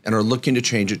and are looking to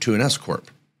change it to an S Corp.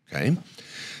 Okay,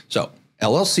 so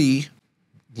LLC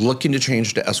looking to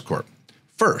change to S Corp.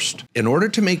 First, in order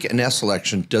to make an S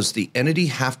election, does the entity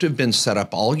have to have been set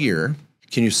up all year?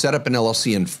 Can you set up an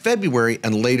LLC in February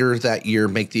and later that year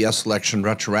make the S election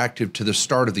retroactive to the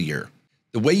start of the year?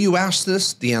 The way you ask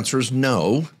this, the answer is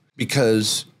no,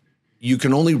 because you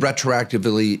can only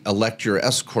retroactively elect your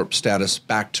S Corp status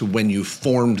back to when you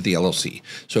formed the LLC.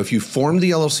 So if you formed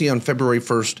the LLC on February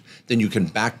 1st, then you can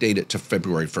backdate it to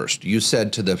February 1st. You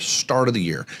said to the start of the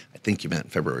year. I think you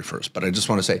meant February 1st, but I just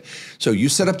want to say, so you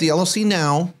set up the LLC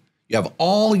now, you have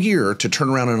all year to turn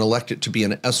around and elect it to be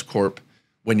an S Corp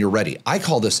when you're ready. I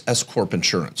call this S Corp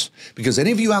insurance because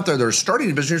any of you out there that are starting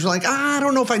a business, you're like, I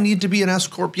don't know if I need to be an S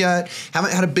Corp yet.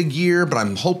 Haven't had a big year, but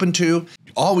I'm hoping to.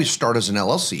 You always start as an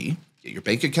LLC. Get your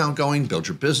bank account going, build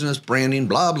your business, branding,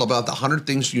 blah, blah, blah, the 100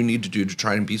 things you need to do to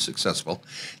try and be successful.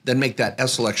 Then make that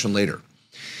S election later.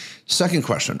 Second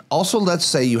question. Also, let's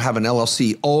say you have an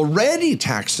LLC already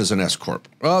taxed as an S Corp.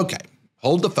 Okay,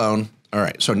 hold the phone. All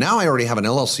right, so now I already have an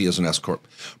LLC as an S Corp.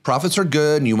 Profits are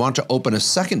good, and you want to open a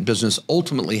second business,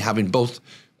 ultimately having both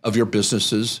of your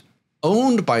businesses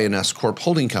owned by an S Corp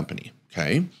holding company,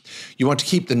 okay? You want to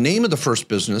keep the name of the first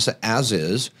business as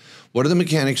is. What are the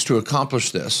mechanics to accomplish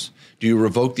this? Do you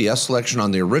revoke the S election on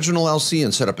the original LLC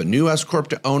and set up a new S Corp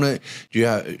to own it? Do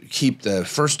you keep the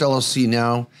first LLC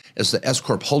now as the S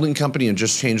Corp holding company and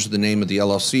just change the name of the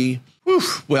LLC? Whew.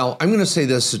 Well, I'm going to say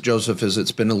this, Joseph, as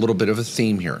it's been a little bit of a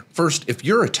theme here. First, if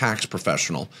you're a tax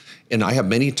professional, and I have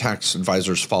many tax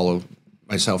advisors follow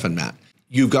myself and Matt,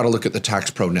 you've got to look at the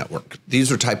Tax Pro Network.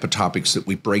 These are type of topics that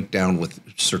we break down with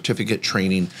certificate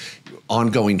training,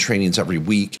 ongoing trainings every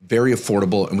week, very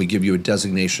affordable, and we give you a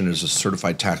designation as a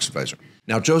certified tax advisor.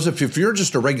 Now, Joseph, if you're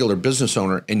just a regular business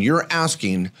owner and you're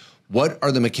asking, what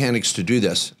are the mechanics to do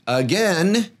this?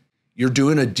 Again, you're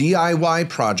doing a DIY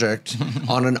project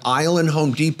on an aisle in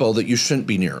Home Depot that you shouldn't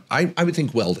be near. I would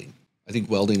think welding. I think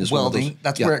welding is welding. One of those.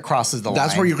 That's where it crosses the line.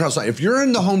 That's where you cross the line. If you're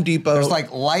in the Home Depot, there's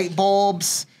like light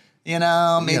bulbs,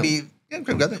 maybe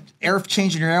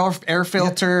changing your air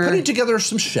filter, putting together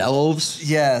some shelves.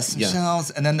 Yes,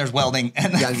 shelves, and then there's welding.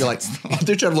 And you're like,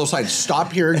 did you have a little sign?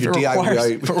 Stop here. Your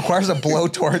DIY. If it requires a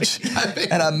blowtorch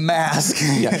and a mask,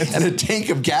 and a tank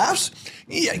of gas.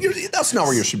 Yeah, that's not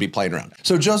where you should be playing around.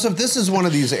 So, Joseph, this is one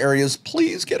of these areas.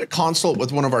 Please get a consult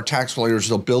with one of our tax lawyers.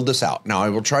 They'll build this out. Now, I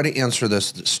will try to answer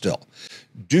this still.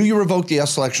 Do you revoke the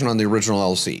S election on the original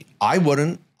LLC? I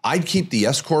wouldn't. I'd keep the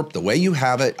S Corp the way you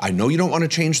have it. I know you don't want to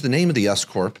change the name of the S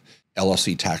Corp.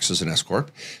 LLC taxes and S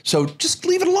Corp. So just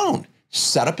leave it alone.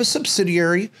 Set up a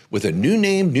subsidiary with a new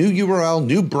name, new URL,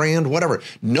 new brand, whatever.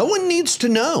 No one needs to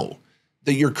know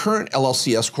that your current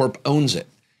LLC S Corp owns it.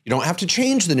 You don't have to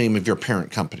change the name of your parent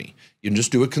company. You can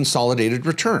just do a consolidated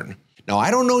return. Now,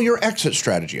 I don't know your exit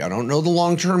strategy. I don't know the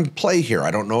long-term play here. I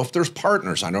don't know if there's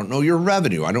partners. I don't know your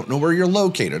revenue. I don't know where you're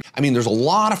located. I mean, there's a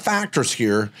lot of factors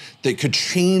here that could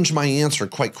change my answer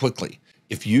quite quickly.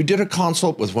 If you did a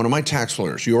consult with one of my tax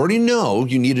lawyers, you already know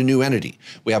you need a new entity.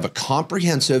 We have a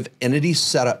comprehensive entity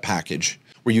setup package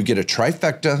where you get a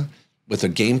trifecta with a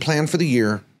game plan for the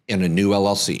year and a new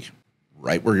LLC,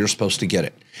 right where you're supposed to get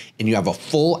it. And you have a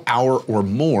full hour or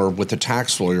more with the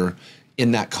tax lawyer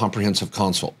in that comprehensive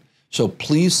consult. So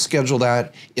please schedule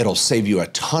that. It'll save you a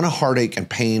ton of heartache and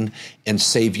pain and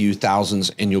save you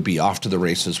thousands, and you'll be off to the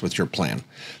races with your plan.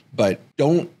 But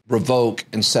don't revoke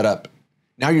and set up.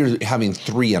 Now you're having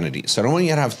 3 entities. So I don't want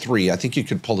you to have 3. I think you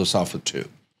could pull this off with 2.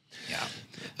 Yeah.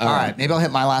 All right. Maybe I'll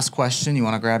hit my last question. You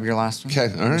want to grab your last one?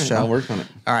 Okay. All right. I'll work on it.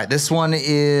 All right. This one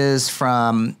is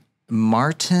from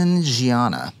Martin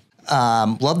Gianna.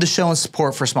 Love the show and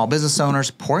support for small business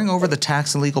owners, pouring over the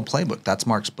tax and legal playbook. That's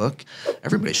Mark's book.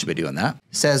 Everybody should be doing that.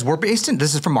 Says,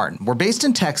 this is from Martin. We're based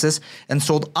in Texas and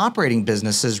sold operating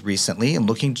businesses recently and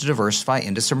looking to diversify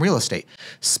into some real estate,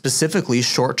 specifically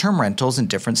short-term rentals in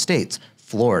different states,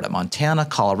 Florida, Montana,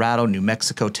 Colorado, New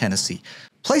Mexico, Tennessee.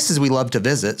 Places we love to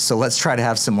visit, so let's try to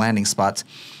have some landing spots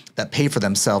that pay for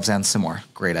themselves and some more.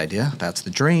 Great idea. That's the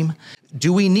dream.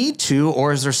 Do we need to,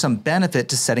 or is there some benefit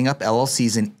to setting up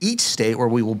LLCs in each state where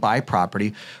we will buy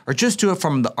property, or just do it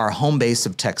from our home base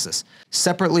of Texas?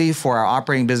 Separately, for our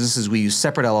operating businesses, we use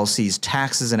separate LLCs,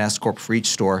 taxes, and S Corp for each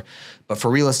store. But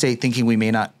for real estate, thinking we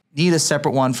may not need a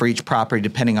separate one for each property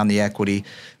depending on the equity.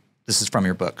 This is from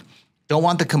your book. Don't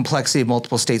want the complexity of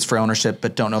multiple states for ownership,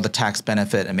 but don't know the tax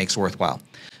benefit and makes it worthwhile.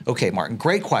 Okay, Martin,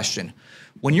 great question.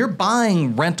 When you're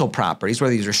buying rental properties,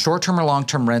 whether these are short-term or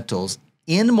long-term rentals,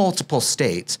 in multiple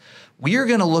states, we are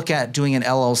going to look at doing an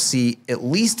LLC at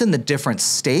least in the different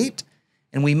state,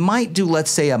 and we might do,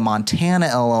 let's say, a Montana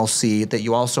LLC that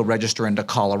you also register into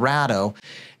Colorado,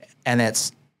 and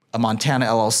it's a Montana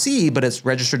LLC, but it's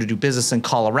registered to do business in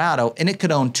Colorado, and it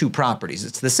could own 2 properties.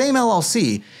 It's the same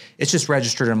LLC, it's just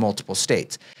registered in multiple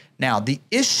states. Now, the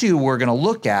issue we're going to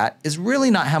look at is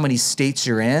really not how many states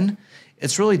you're in,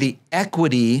 it's really the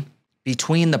equity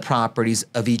between the properties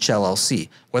of each LLC,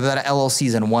 whether that LLC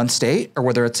is in one state or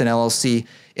whether it's an LLC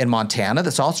in Montana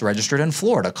that's also registered in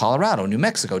Florida, Colorado, New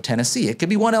Mexico, Tennessee. It could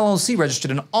be one LLC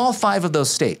registered in all 5 of those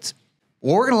states.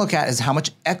 What we're going to look at is how much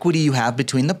equity you have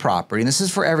between the property. And this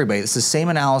is for everybody. This is the same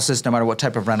analysis no matter what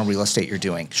type of rental real estate you're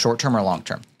doing, short-term or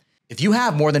long-term. If you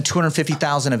have more than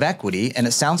 $250,000 of equity, and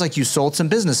it sounds like you sold some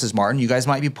businesses, Martin, you guys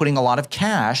might be putting a lot of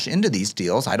cash into these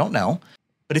deals. I don't know.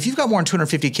 But if you've got more than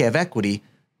 $250K of equity,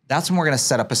 that's when we're going to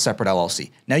set up a separate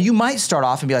LLC. Now, you might start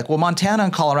off and be like, well, Montana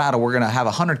and Colorado, we're going to have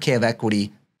 $100K of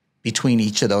equity between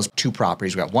each of those 2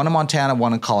 properties. We got one in Montana,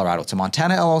 one in Colorado. It's a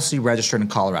Montana LLC registered in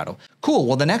Colorado. Cool.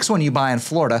 Well, the next one you buy in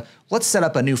Florida, let's set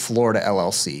up a new Florida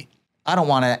LLC. I don't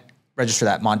want to register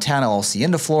that Montana LLC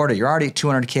into Florida. You're already at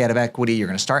 $200K out of equity. You're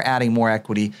going to start adding more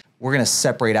equity. We're going to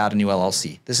separate out a new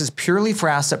LLC. This is purely for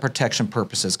asset protection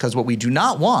purposes, because what we do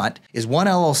not want is one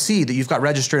LLC that you've got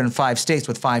registered in 5 states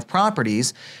with 5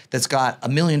 properties that's got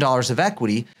 $1 million of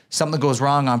equity. Something goes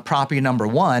wrong on property number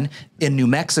 1 in New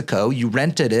Mexico. You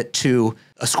rented it to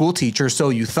a school teacher, so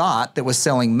you thought, that was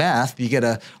selling meth. You get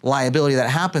a liability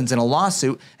that happens in a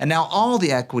lawsuit, and now all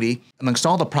the equity amongst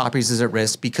all the properties is at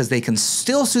risk because they can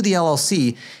still sue the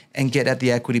LLC and get at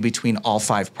the equity between all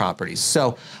 5 properties.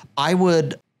 So I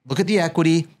would look at the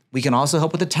equity. We can also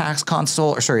help with a tax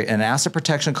consult, an asset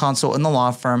protection consult in the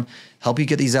law firm, help you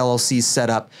get these LLCs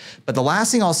set up. But the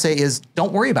last thing I'll say is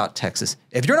don't worry about Texas.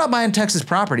 If you're not buying Texas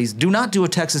properties, do not do a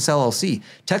Texas LLC.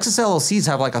 Texas LLCs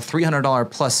have like a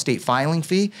 $300 plus state filing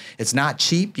fee. It's not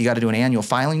cheap. You got to do an annual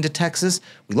filing to Texas.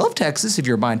 We love Texas if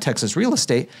you're buying Texas real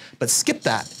estate, but skip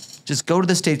that. Just go to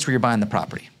the states where you're buying the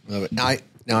property. Love it.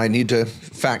 Now I need to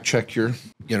fact check your,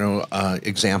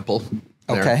 example.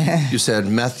 There. Okay. You said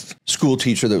meth school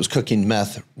teacher that was cooking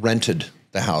meth rented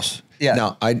the house. Yeah.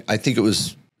 Now, I think it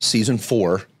was season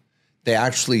 4. They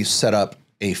actually set up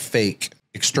a fake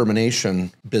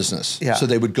extermination business. Yeah. So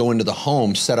they would go into the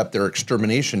home, set up their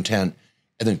extermination tent,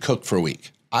 and then cook for a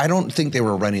week. I don't think they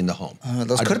were renting the home.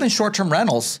 Those could have been short-term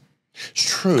rentals. It's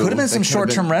true. Could have been some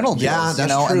short-term rental deals. Yeah,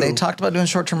 that's true. And they talked about doing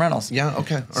short-term rentals. Yeah,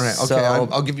 okay. All right. Okay, So,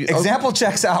 I'll give you... Example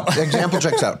checks out. Example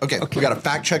checks out. Okay, we got a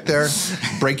fact check there.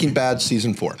 Breaking Bad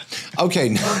season 4.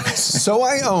 Okay, so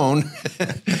I own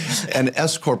an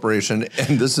S corporation,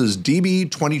 and this is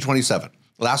DB 2027.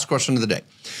 Last question of the day.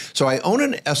 So I own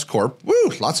an S Corp. Woo,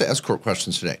 lots of S Corp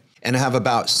questions today. And I have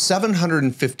about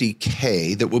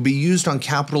 $750K that will be used on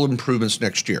capital improvements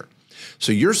next year.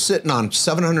 So you're sitting on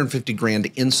 750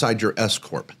 grand inside your S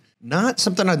Corp. Not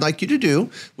something I'd like you to do.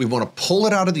 We want to pull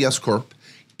it out of the S Corp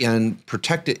and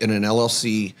protect it in an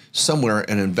LLC somewhere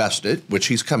and invest it, which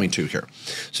he's coming to here.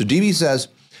 So DB says,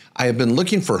 I have been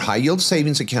looking for high yield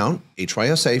savings account,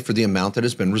 HYSA, for the amount that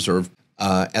has been reserved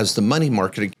as the money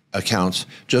market accounts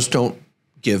just don't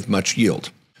give much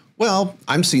yield. Well,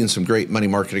 I'm seeing some great money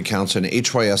market accounts, and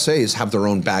HYSAs have their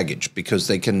own baggage because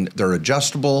they're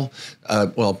adjustable.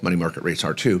 Well, money market rates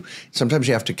are too. Sometimes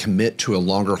you have to commit to a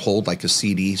longer hold like a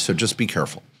CD, so just be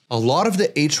careful. A lot of the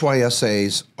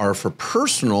HYSAs are for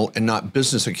personal and not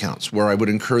business accounts, where I would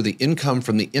incur the income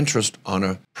from the interest on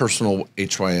a personal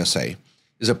HYSA.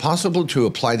 Is it possible to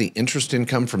apply the interest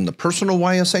income from the personal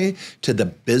YSA to the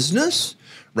business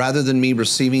rather than me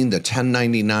receiving the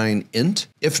 1099 int?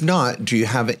 If not, do you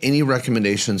have any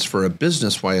recommendations for a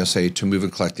business YSA to move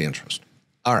and collect the interest?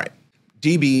 All right,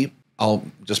 DB, I'll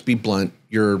just be blunt.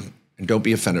 And don't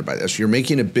be offended by this. You're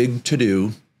making a big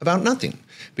to-do about nothing.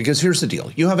 Because here's the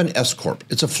deal. You have an S Corp.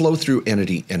 It's a flow-through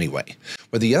entity anyway.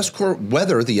 Whether the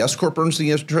S Corp earns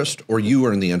the interest or you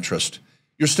earn the interest,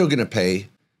 you're still going to pay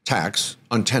tax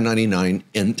on 1099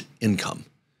 income.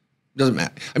 Doesn't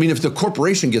matter. I mean, if the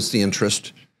corporation gets the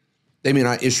interest, they may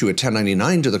not issue a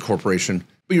 1099 to the corporation,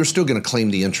 but you're still going to claim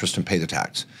the interest and pay the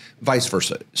tax, vice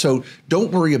versa. So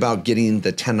don't worry about getting the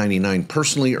 1099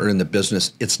 personally or in the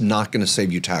business. It's not going to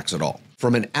save you tax at all.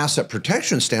 From an asset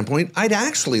protection standpoint, I'd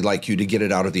actually like you to get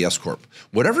it out of the S Corp.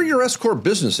 Whatever your S Corp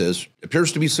business is,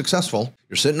 appears to be successful.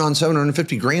 You're sitting on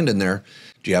 750 grand in there.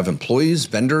 Do you have employees,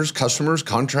 vendors, customers,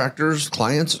 contractors,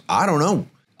 clients? I don't know.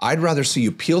 I'd rather see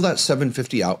you peel that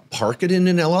 750 out, park it in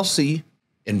an LLC,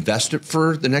 invest it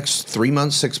for the next 3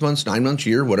 months, 6 months, 9 months,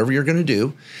 year, whatever you're going to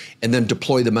do, and then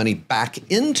deploy the money back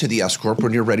into the S Corp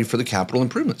when you're ready for the capital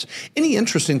improvements. Any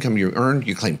interest income you earn,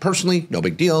 you claim personally, no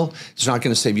big deal. It's not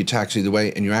going to save you tax either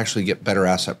way, and you actually get better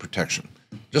asset protection.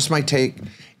 Just my take.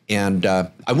 And I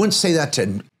wouldn't say that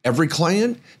to every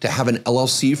client to have an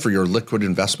LLC for your liquid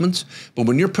investments, but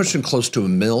when you're pushing close to $1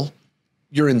 million,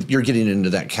 you're getting into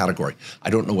that category.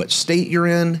 I don't know what state you're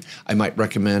in. I might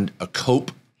recommend a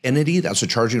COPE entity. That's a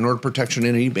charging order protection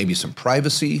entity, maybe some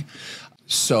privacy.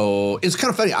 So it's kind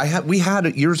of funny. We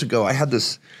had years ago, I had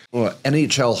this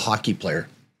NHL hockey player.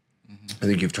 I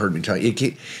think you've heard me tell you.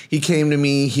 He came to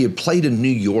me, he had played in New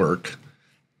York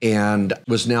and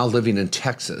was now living in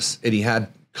Texas, and he had a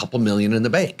couple million in the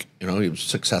bank. You know, he was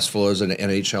successful as an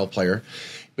NHL player,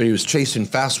 but he was chasing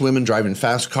fast women, driving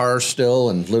fast cars still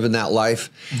and living that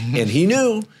life. Mm-hmm. And he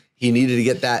knew he needed to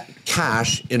get that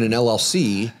cash in an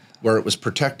LLC where it was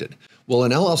protected. Well,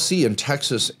 an LLC in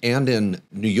Texas and in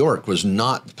New York was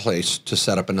not the place to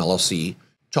set up an LLC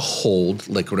to hold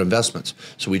liquid investments.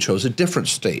 So we chose a different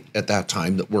state at that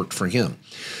time that worked for him.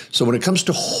 So when it comes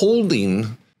to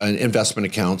holding investment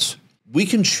accounts, we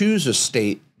can choose a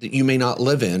state that you may not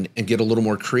live in and get a little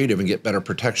more creative and get better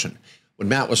protection. When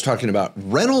Matt was talking about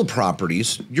rental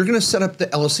properties, you're going to set up the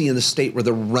LLC in the state where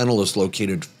the rental is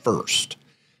located first.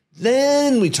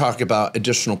 Then we talk about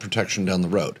additional protection down the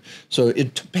road. So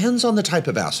it depends on the type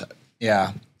of asset.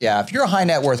 Yeah. Yeah. If you're a high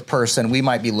net worth person, we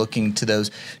might be looking to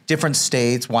those different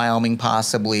states, Wyoming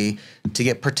possibly, to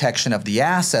get protection of the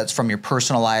assets from your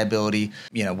personal liability.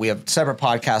 You know, we have separate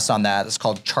podcasts on that. It's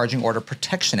called Charging Order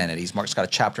Protection Entities. Mark's got a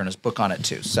chapter in his book on it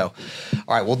too. So,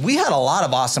 all right. Well, we had a lot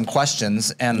of awesome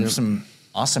questions and some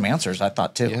awesome answers, I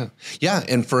thought, too. Yeah. Yeah.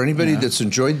 And for anybody that's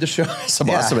enjoyed the show, some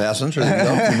awesome answers,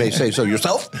 you may say so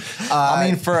yourself. I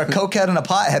mean, for a cokehead and a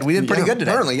pothead, we did pretty good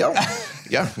today. Apparently,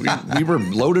 yeah. We were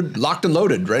locked and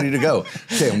loaded, ready to go.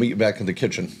 Okay, I'll meet you back in the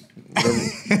kitchen.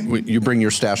 You bring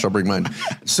your stash, I'll bring mine.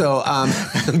 So,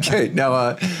 okay,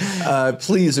 now,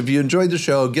 please, if you enjoyed the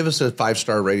show, give us a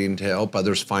 5-star rating to help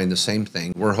others find the same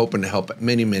thing. We're hoping to help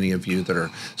many, many of you that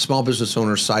are small business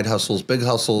owners, side hustles, big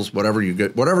hustles, whatever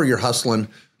you're hustling.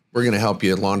 We're going to help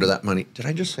you launder that money. Did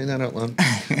I just say that out loud?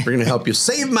 We're going to help you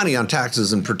save money on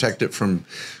taxes and protect it from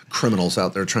criminals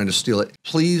out there trying to steal it.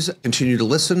 Please continue to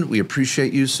listen. We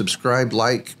appreciate you. Subscribe,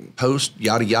 like, post,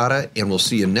 yada, yada. And we'll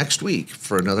see you next week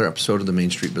for another episode of the Main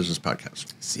Street Business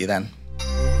Podcast. See you then.